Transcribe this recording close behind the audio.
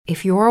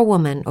If you're a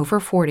woman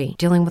over 40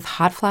 dealing with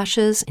hot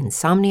flashes,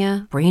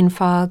 insomnia, brain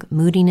fog,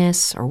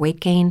 moodiness, or weight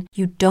gain,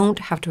 you don't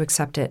have to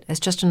accept it as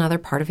just another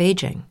part of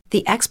aging.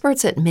 The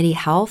experts at MIDI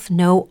Health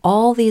know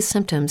all these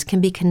symptoms can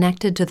be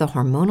connected to the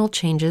hormonal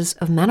changes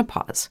of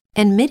menopause.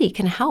 And MIDI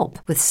can help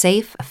with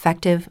safe,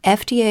 effective,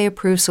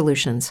 FDA-approved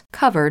solutions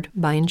covered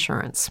by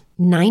insurance.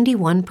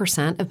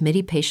 91% of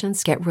MIDI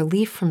patients get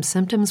relief from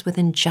symptoms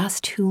within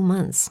just 2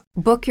 months.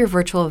 Book your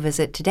virtual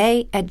visit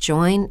today at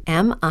joinmidi.com.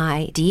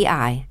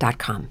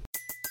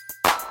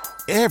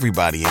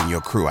 Everybody in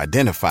your crew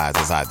identifies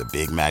as either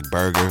Big Mac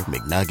Burger,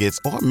 McNuggets,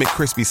 or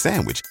McCrispy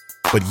Sandwich.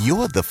 But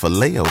you're the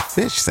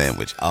Filet-O-Fish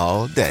Sandwich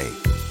all day.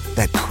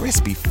 That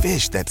crispy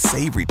fish, that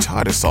savory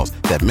tartar sauce,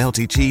 that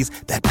melty cheese,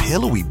 that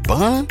pillowy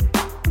bun.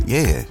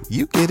 Yeah,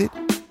 you get it.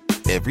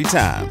 Every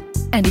time.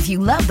 And if you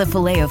love the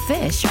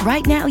Filet-O-Fish,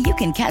 right now you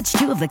can catch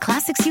 2 of the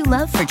classics you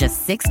love for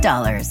just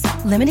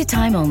 $6. Limited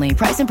time only.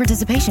 Price and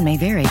participation may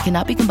vary.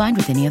 Cannot be combined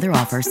with any other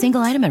offer.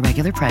 Single item at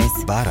regular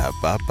price.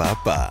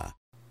 Ba-da-ba-ba-ba.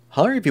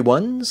 Hi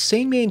everyone,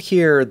 Sane Man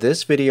here.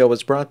 This video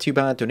was brought to you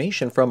by a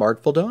donation from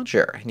Artful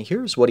Dodger, and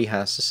here's what he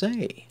has to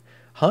say.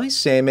 Hi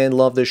Sane Man,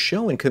 love the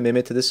show and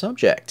commitment to the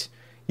subject.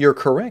 You're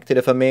correct that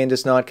if a man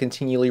does not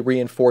continually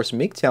reinforce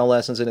MGTOW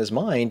lessons in his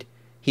mind,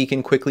 he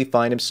can quickly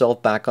find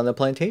himself back on the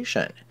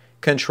plantation,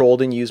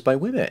 controlled and used by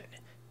women.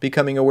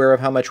 Becoming aware of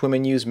how much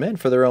women use men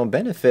for their own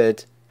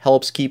benefit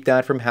helps keep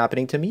that from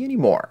happening to me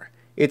anymore.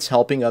 It's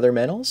helping other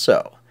men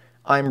also.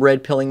 I'm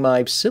red-pilling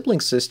my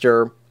sibling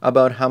sister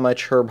about how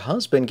much her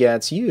husband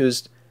gets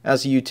used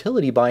as a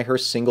utility by her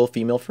single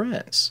female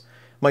friends.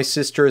 My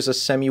sister is a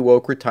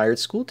semi-woke retired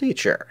school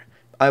teacher.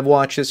 I've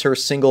watched as her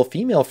single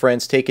female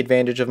friends take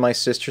advantage of my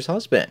sister's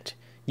husband,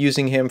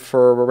 using him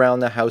for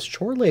around-the-house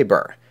chore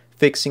labor,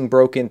 fixing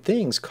broken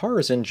things,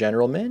 cars, and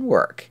general man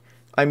work.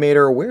 I made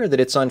her aware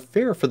that it's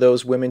unfair for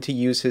those women to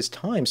use his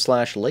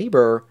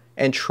time/labor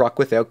and truck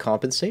without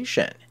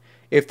compensation.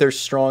 If their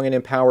strong and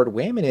empowered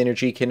women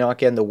energy cannot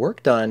get the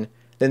work done,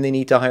 then they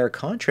need to hire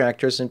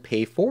contractors and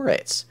pay for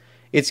it.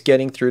 It's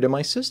getting through to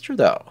my sister,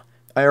 though.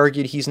 I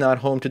argued he's not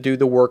home to do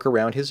the work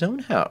around his own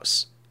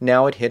house.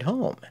 Now it hit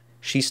home.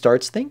 She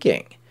starts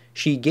thinking.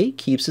 She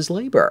gatekeeps his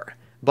labor.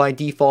 By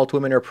default,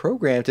 women are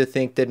programmed to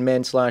think that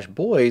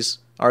men/boys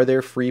are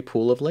their free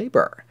pool of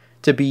labor,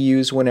 to be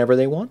used whenever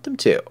they want them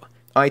to.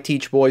 I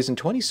teach boys and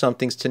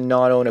 20-somethings to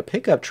not own a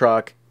pickup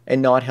truck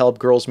and not help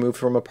girls move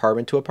from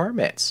apartment to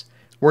apartments.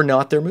 We're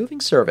not their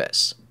moving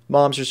service.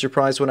 Moms are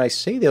surprised when I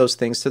say those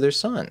things to their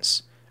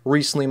sons.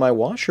 Recently, my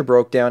washer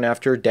broke down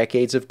after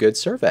decades of good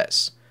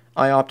service.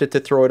 I opted to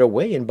throw it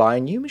away and buy a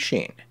new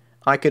machine.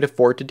 I could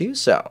afford to do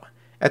so.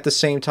 At the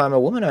same time, a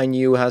woman I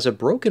knew has a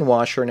broken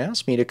washer and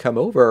asked me to come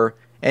over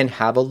and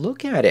have a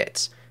look at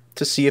it,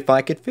 to see if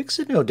I could fix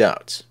it, no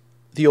doubt.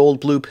 The old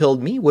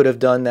blue-pilled me would have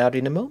done that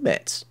in a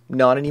moment.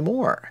 Not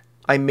anymore.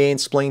 I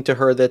mansplained to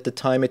her that the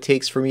time it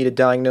takes for me to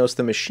diagnose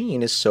the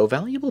machine is so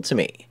valuable to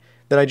me,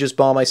 that I just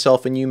bought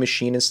myself a new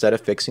machine instead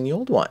of fixing the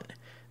old one.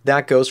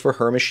 That goes for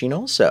her machine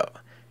also.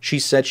 She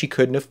said she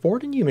couldn't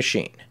afford a new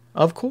machine.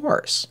 Of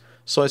course.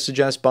 So I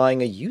suggest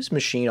buying a used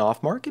machine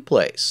off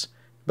Marketplace.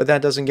 But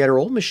that doesn't get her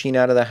old machine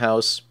out of the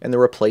house and the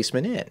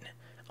replacement in.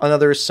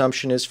 Another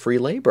assumption is free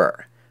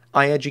labor.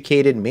 I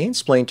educated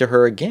mansplained to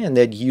her again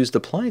that used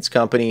appliance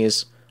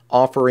companies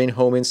offer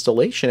in-home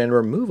installation and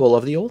removal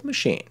of the old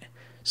machine.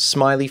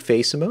 Smiley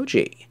face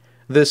emoji.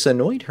 This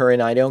annoyed her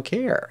and I don't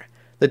care.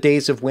 The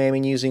days of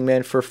women using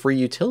men for free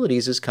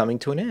utilities is coming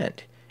to an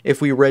end.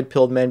 If we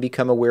red-pilled men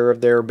become aware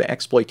of their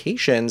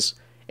exploitations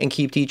and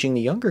keep teaching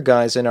the younger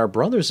guys and our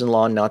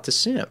brothers-in-law not to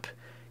simp.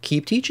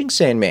 Keep teaching,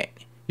 Sandman.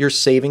 You're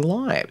saving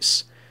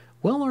lives.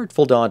 Well,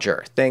 Artful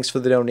Dodger, thanks for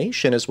the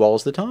donation as well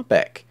as the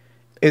topic.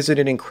 Isn't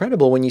it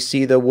incredible when you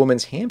see the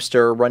woman's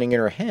hamster running in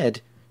her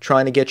head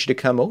trying to get you to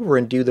come over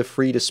and do the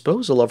free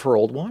disposal of her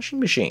old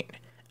washing machine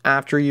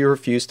after you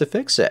refuse to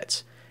fix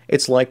it?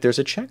 It's like there's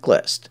a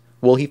checklist.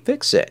 Will he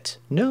fix it?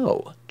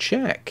 No.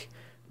 Check.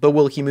 But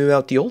will he move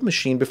out the old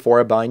machine before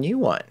I buy a new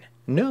one?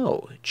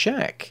 No.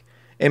 Check.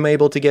 Am I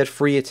able to get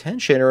free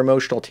attention or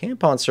emotional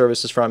tampon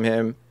services from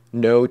him?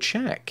 No.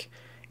 Check.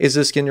 Is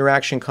this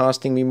interaction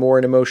costing me more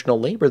in emotional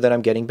labor than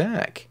I'm getting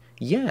back?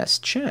 Yes.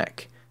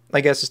 Check.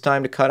 I guess it's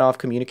time to cut off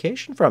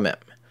communication from him.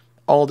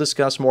 I'll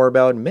discuss more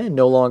about men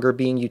no longer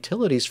being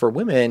utilities for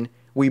women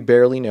we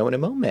barely know in a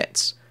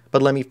moment.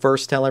 But let me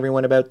first tell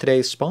everyone about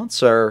today's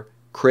sponsor,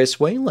 Chris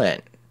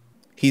Whalen.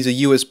 He's a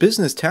U.S.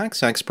 business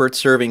tax expert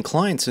serving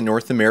clients in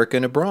North America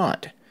and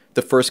abroad.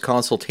 The first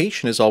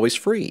consultation is always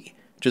free,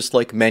 just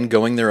like men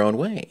going their own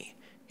way.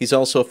 He's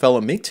also a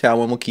fellow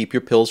MGTOW and will keep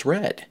your pills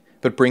red,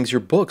 but brings your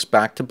books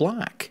back to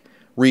black.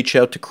 Reach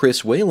out to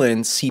Chris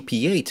Whalen,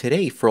 CPA,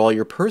 today for all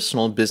your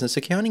personal and business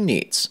accounting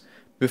needs,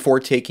 before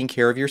taking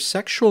care of your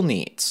sexual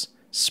needs.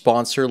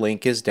 Sponsor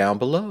link is down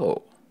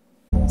below.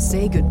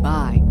 Say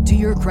goodbye to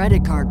your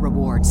credit card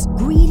rewards.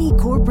 Greedy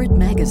corporate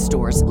mega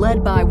stores,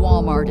 led by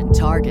Walmart and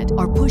Target,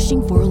 are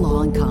pushing for a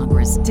law in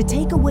Congress to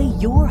take away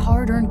your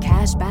hard-earned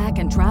cash back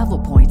and travel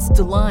points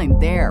to line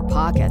their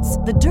pockets.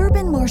 The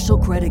Durbin-Marshall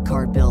credit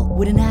card bill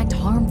would enact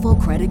harmful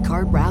credit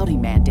card routing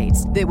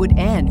mandates that would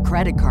end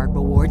credit card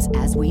rewards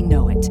as we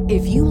know it.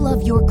 If you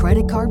love your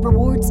credit card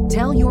rewards,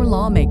 tell your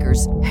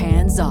lawmakers,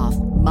 hands off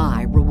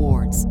my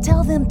rewards.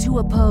 Tell them to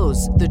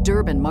oppose the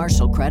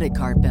Durbin-Marshall credit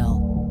card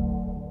bill.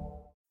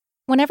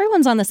 When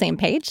everyone's on the same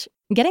page,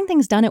 getting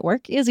things done at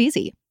work is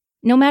easy.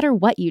 No matter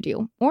what you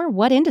do or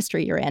what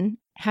industry you're in,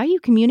 how you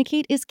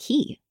communicate is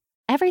key.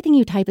 Everything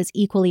you type is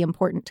equally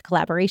important to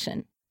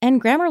collaboration,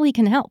 and Grammarly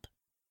can help.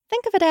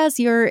 Think of it as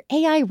your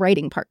AI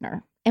writing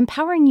partner,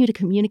 empowering you to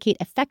communicate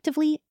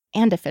effectively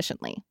and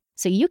efficiently,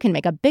 so you can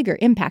make a bigger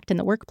impact in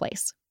the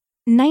workplace.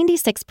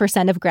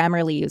 96% of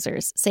Grammarly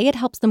users say it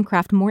helps them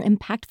craft more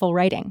impactful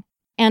writing.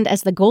 And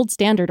as the gold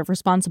standard of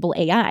responsible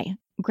AI,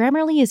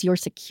 Grammarly is your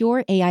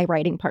secure AI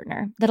writing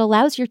partner that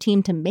allows your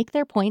team to make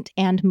their point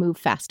and move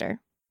faster.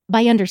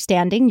 By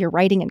understanding your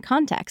writing in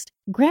context,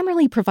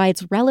 Grammarly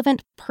provides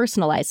relevant,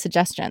 personalized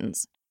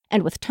suggestions.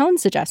 And with tone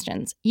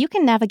suggestions, you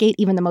can navigate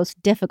even the most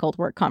difficult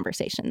work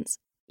conversations.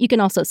 You can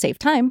also save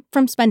time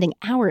from spending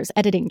hours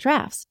editing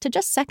drafts to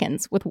just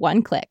seconds with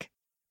one click.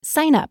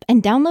 Sign up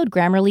and download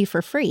Grammarly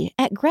for free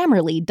at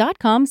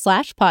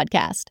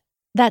grammarly.com/podcast.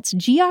 That's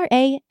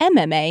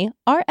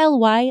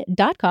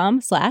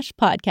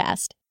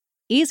GRAMMARLY.com/podcast.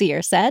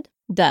 Easier said,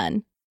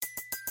 done.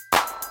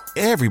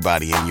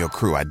 Everybody in your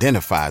crew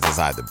identifies as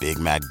either Big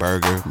Mac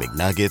Burger,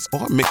 McNuggets,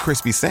 or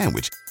McCrispy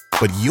Sandwich.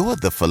 But you're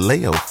the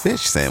Filet-O-Fish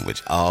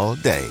Sandwich all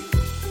day.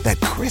 That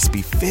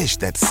crispy fish,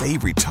 that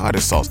savory tartar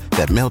sauce,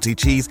 that melty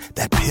cheese,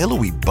 that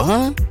pillowy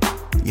bun.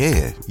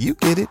 Yeah, you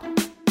get it.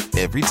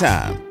 Every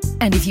time.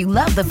 And if you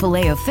love the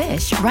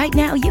Filet-O-Fish, right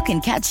now you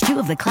can catch two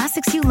of the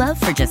classics you love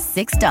for just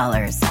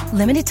 $6.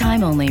 Limited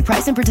time only.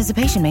 Price and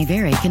participation may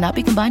vary. Cannot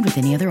be combined with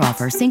any other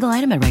offer. Single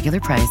item at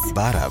regular price.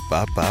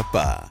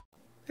 Ba-da-ba-ba-ba.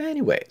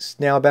 Anyways,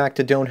 now back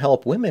to don't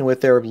help women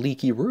with their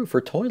leaky roof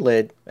or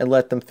toilet and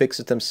let them fix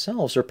it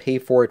themselves or pay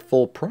for it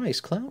full price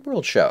Cloud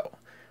World show.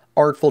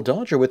 Artful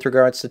Dodger with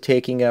regards to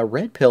taking a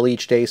red pill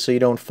each day so you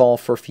don't fall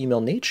for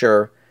female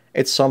nature.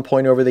 At some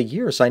point over the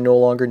years, I no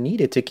longer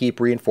needed to keep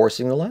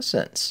reinforcing the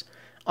lessons.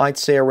 I'd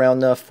say around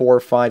the 4 or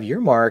 5 year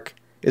mark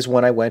is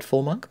when I went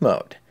full monk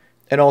mode.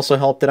 It also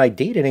helped that I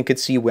dated and could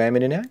see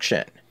women in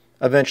action.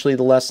 Eventually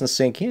the lessons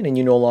sink in and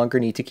you no longer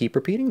need to keep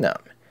repeating them.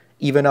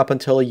 Even up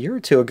until a year or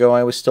two ago,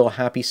 I was still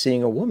happy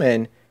seeing a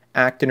woman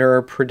act in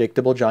her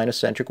predictable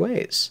gynocentric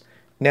ways.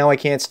 Now I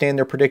can't stand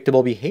their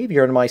predictable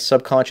behavior and my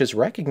subconscious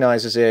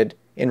recognizes it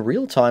in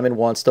real time and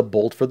wants to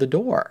bolt for the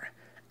door.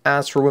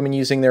 As for women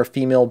using their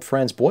female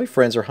friends'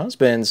 boyfriends or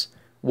husbands,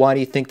 why do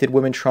you think that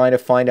women try to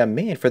find a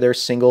man for their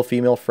single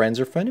female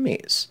friends or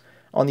frenemies?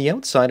 On the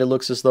outside, it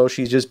looks as though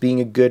she's just being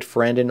a good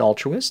friend and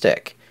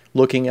altruistic,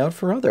 looking out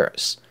for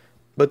others.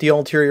 But the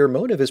ulterior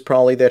motive is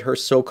probably that her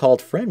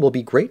so-called friend will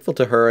be grateful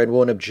to her and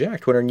won't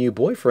object when her new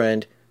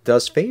boyfriend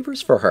does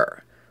favors for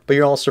her. But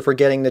you're also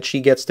forgetting that she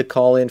gets to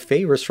call in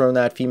favors from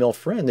that female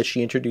friend that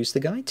she introduced the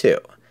guy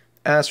to.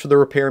 As for the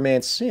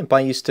repairman simp,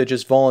 I used to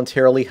just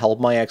voluntarily help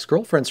my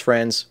ex-girlfriend's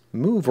friends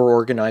move or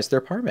organize their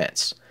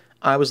apartments.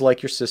 I was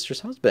like your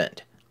sister's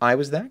husband. I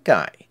was that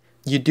guy.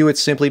 You do it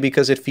simply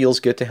because it feels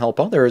good to help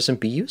others and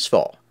be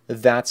useful.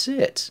 That's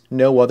it.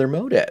 No other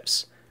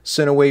motives.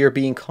 So in a way you're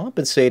being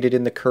compensated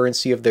in the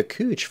currency of the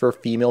cooch for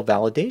female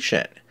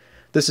validation.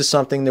 This is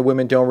something that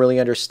women don't really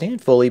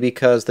understand fully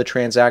because the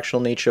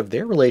transactional nature of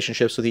their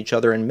relationships with each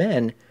other and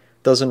men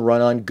doesn't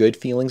run on good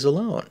feelings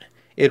alone.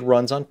 It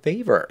runs on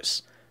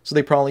favors. So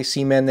they probably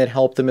see men that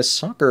help them as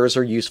suckers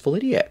or useful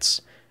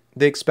idiots.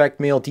 They expect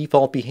male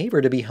default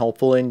behavior to be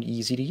helpful and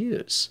easy to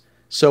use.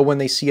 So when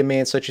they see a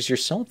man such as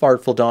yourself,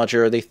 Artful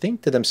Dodger, they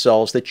think to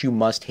themselves that you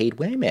must hate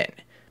women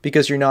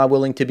because you're not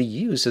willing to be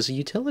used as a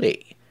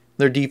utility.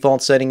 Their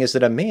default setting is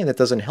that a man that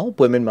doesn't help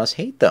women must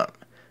hate them.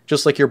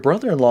 Just like your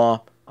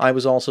brother-in-law, I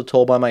was also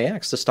told by my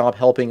ex to stop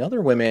helping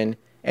other women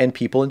and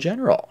people in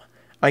general.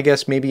 I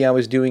guess maybe I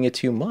was doing it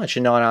too much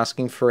and not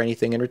asking for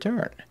anything in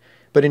return.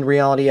 But in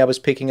reality, I was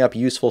picking up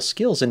useful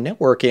skills and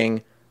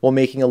networking while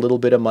making a little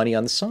bit of money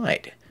on the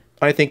side.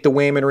 I think the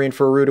women are in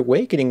for a rude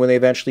awakening when they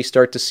eventually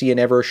start to see an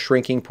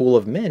ever-shrinking pool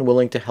of men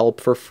willing to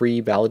help for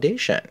free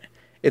validation.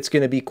 It's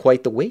going to be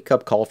quite the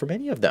wake-up call for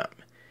many of them.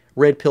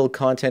 Red pill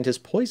content has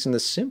poisoned the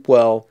simp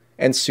well,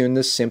 and soon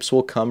the simps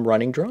will come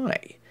running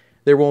dry.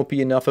 There won't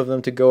be enough of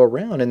them to go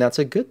around, and that's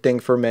a good thing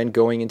for men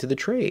going into the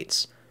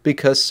trades,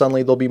 because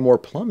suddenly there'll be more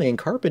plumbing,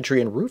 carpentry,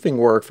 and roofing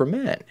work for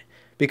men,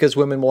 because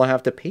women will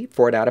have to pay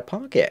for it out of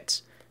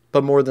pocket.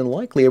 But more than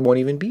likely, it won't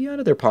even be out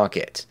of their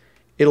pocket.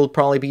 It'll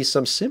probably be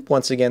some simp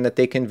once again that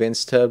they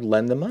convince to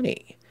lend the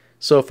money.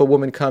 So if a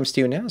woman comes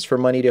to you and asks for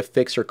money to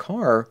fix her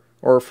car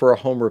or for a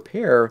home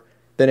repair,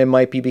 then it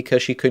might be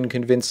because she couldn't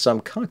convince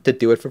some cunt to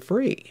do it for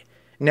free.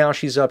 Now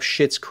she's up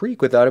shit's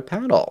creek without a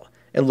paddle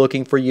and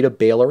looking for you to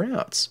bail her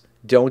out.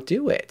 Don't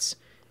do it.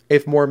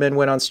 If more men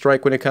went on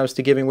strike when it comes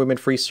to giving women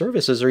free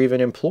services or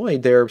even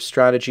employed their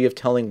strategy of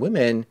telling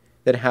women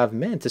that have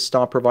men to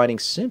stop providing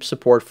simp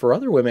support for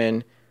other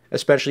women,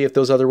 especially if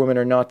those other women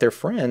are not their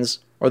friends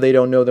or they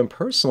don't know them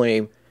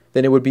personally,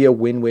 then it would be a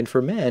win-win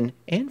for men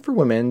and for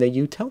women that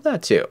you tell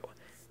that to.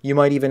 You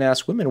might even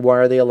ask women why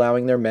are they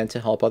allowing their men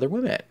to help other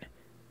women?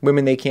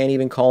 Women they can't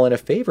even call in a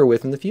favor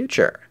with in the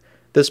future.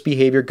 This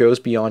behavior goes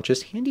beyond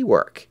just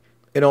handiwork.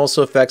 It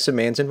also affects a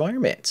man's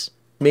environment.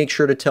 Make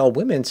sure to tell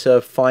women to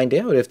find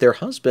out if their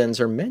husbands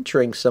are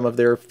mentoring some of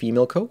their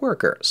female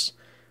coworkers.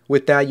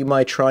 With that, you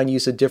might try and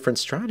use a different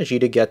strategy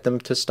to get them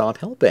to stop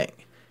helping.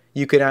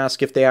 You could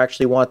ask if they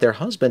actually want their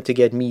husband to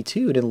get Me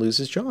Too'd and lose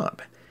his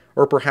job.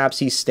 Or perhaps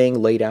he's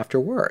staying late after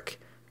work.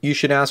 You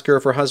should ask her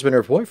if her husband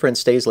or boyfriend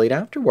stays late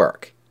after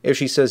work. If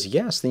she says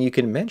yes, then you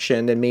can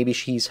mention that maybe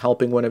she's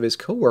helping one of his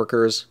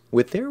coworkers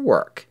with their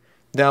work.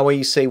 That way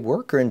you say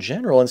worker in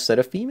general instead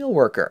of female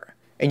worker.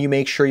 And you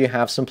make sure you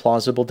have some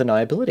plausible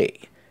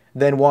deniability.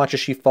 Then watch as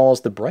she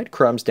follows the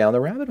breadcrumbs down the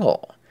rabbit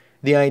hole.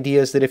 The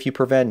idea is that if you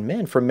prevent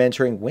men from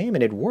mentoring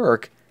women at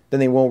work, then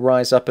they won't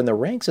rise up in the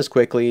ranks as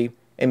quickly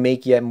and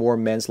make yet more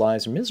men's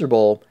lives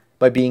miserable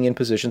by being in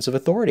positions of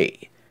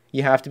authority.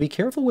 You have to be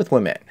careful with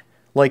women.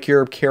 Like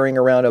you're carrying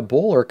around a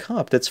bowl or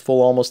cup that's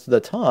full almost to the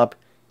top,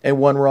 and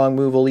one wrong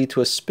move will lead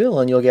to a spill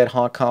and you'll get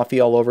hot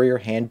coffee all over your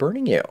hand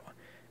burning you.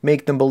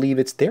 Make them believe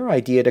it's their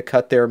idea to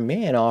cut their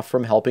man off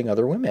from helping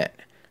other women.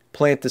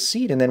 Plant the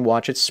seed and then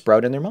watch it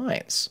sprout in their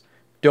minds.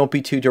 Don't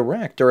be too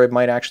direct or it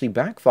might actually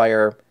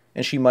backfire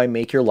and she might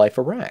make your life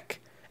a wreck.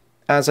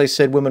 As I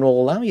said, women will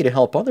allow you to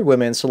help other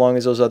women so long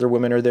as those other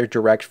women are their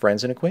direct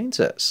friends and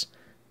acquaintances.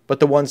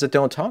 But the ones that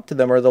don't talk to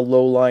them are the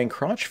low-lying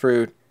crotch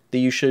fruit that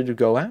you should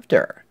go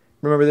after.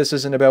 Remember, this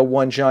isn't about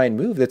one giant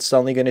move that's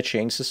suddenly going to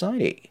change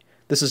society.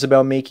 This is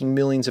about making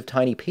millions of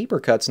tiny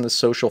paper cuts in the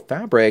social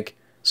fabric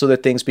so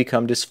that things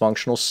become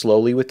dysfunctional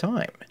slowly with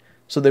time.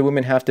 So that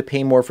women have to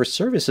pay more for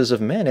services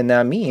of men, and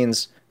that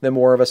means that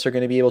more of us are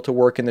going to be able to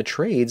work in the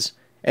trades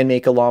and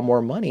make a lot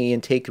more money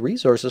and take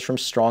resources from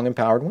strong,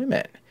 empowered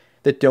women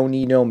that don't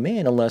need no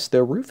man unless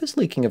their roof is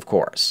leaking, of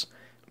course.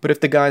 But if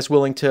the guy's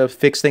willing to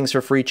fix things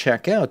for free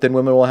checkout, then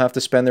women will have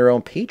to spend their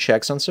own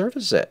paychecks on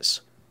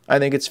services. I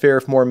think it's fair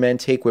if more men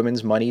take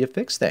women's money to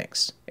fix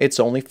things. It's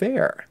only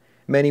fair.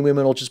 Many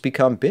women will just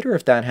become bitter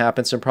if that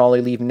happens and probably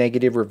leave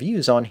negative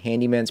reviews on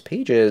handyman's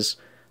pages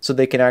so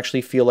they can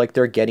actually feel like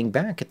they're getting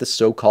back at the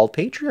so-called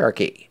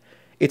patriarchy.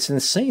 It's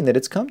insane that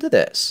it's come to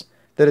this,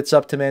 that it's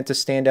up to men to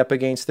stand up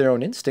against their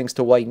own instincts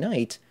to white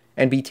knight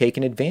and be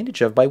taken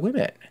advantage of by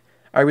women.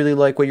 I really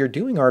like what you're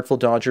doing, Artful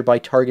Dodger, by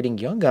targeting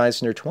young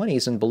guys in their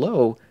 20s and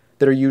below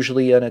that are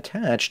usually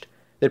unattached,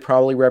 that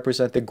probably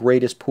represent the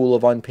greatest pool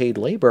of unpaid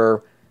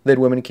labor that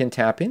women can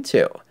tap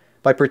into,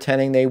 by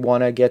pretending they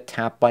want to get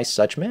tapped by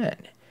such men.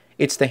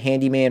 It's the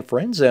handyman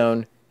friend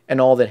zone, and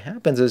all that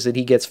happens is that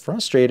he gets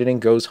frustrated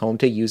and goes home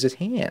to use his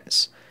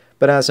hands.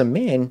 But as a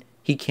man,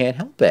 he can't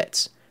help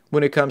it.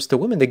 When it comes to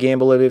women, the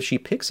gamble of if she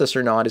picks us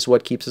or not is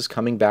what keeps us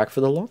coming back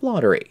for the love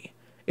lottery.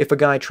 If a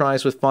guy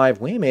tries with 5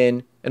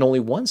 women and only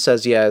one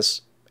says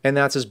yes, and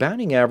that's his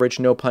batting average,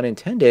 no pun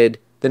intended,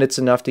 then it's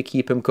enough to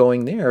keep him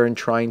going there and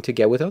trying to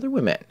get with other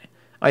women.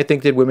 I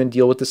think that women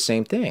deal with the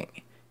same thing.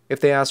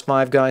 If they ask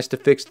 5 guys to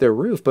fix their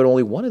roof, but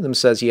only one of them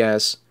says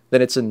yes,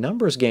 then it's a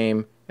numbers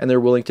game, and they're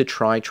willing to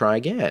try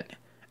again.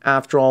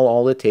 After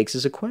all it takes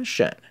is a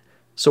question.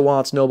 So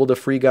while it's noble to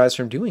free guys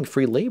from doing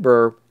free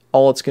labor,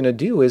 all it's going to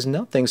do is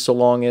nothing so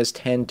long as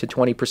 10 to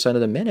 20%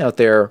 of the men out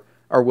there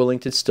are willing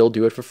to still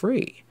do it for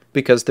free,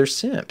 because they're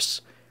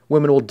simps.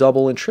 Women will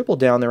double and triple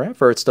down their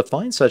efforts to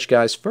find such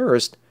guys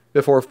first,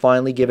 before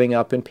finally giving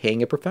up and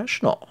paying a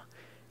professional.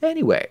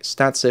 Anyways,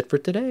 that's it for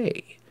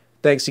today.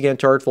 Thanks again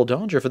to Artful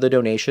Dodger for the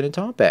donation and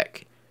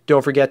topic.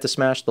 Don't forget to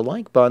smash the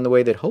like button the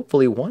way that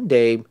hopefully one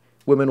day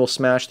women will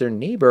smash their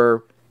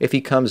neighbor if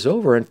he comes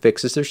over and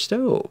fixes their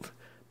stove.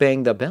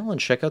 Bang the bell and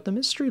check out the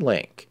mystery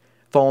link.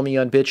 Follow me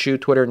on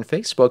BitChute, Twitter, and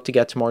Facebook to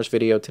get tomorrow's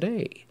video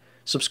today.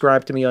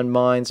 Subscribe to me on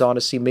Minds,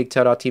 Odyssey,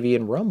 MGTOW.TV,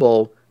 and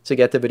Rumble to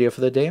get the video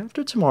for the day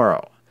after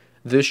tomorrow.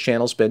 This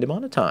channel's been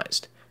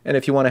demonetized, and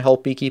if you want to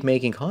help me keep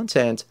making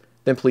content,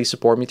 then please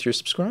support me through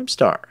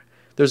Subscribestar.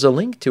 There's a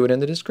link to it in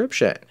the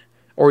description.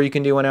 Or you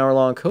can do an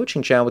hour-long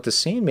coaching chat with the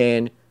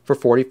Sandman for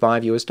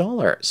 $45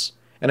 US,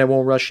 and I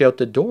won't rush you out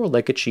the door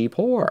like a cheap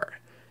whore.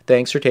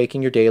 Thanks for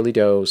taking your daily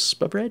dose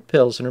of red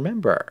pills, and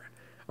remember,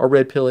 a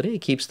red pill a day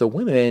keeps the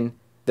women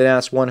that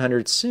ask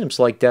 100 simps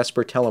like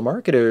desperate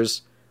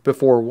telemarketers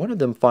before one of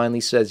them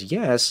finally says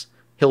yes,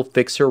 he'll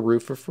fix her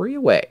roof for free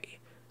away.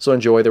 So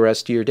enjoy the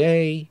rest of your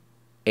day,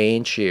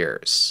 and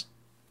cheers.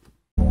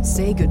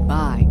 Say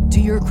goodbye to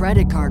your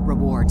credit card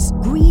rewards.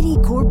 Greedy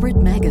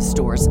corporate mega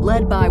stores,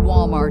 led by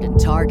Walmart and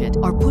Target,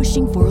 are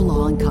pushing for a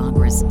law in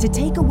Congress to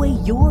take away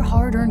your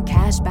hard-earned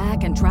cash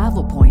back and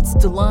travel points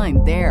to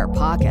line their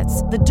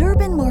pockets. The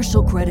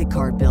Durbin-Marshall credit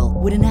card bill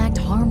would enact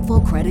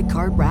harmful credit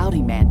card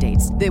routing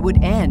mandates that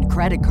would end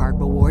credit card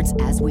rewards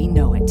as we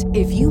know it.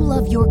 If you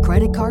love your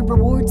credit card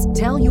rewards,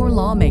 tell your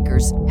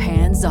lawmakers,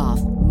 hands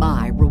off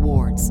my rewards.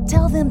 rewards.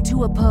 Tell them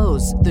to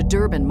oppose the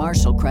Durbin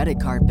Marshall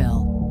credit card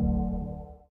bill.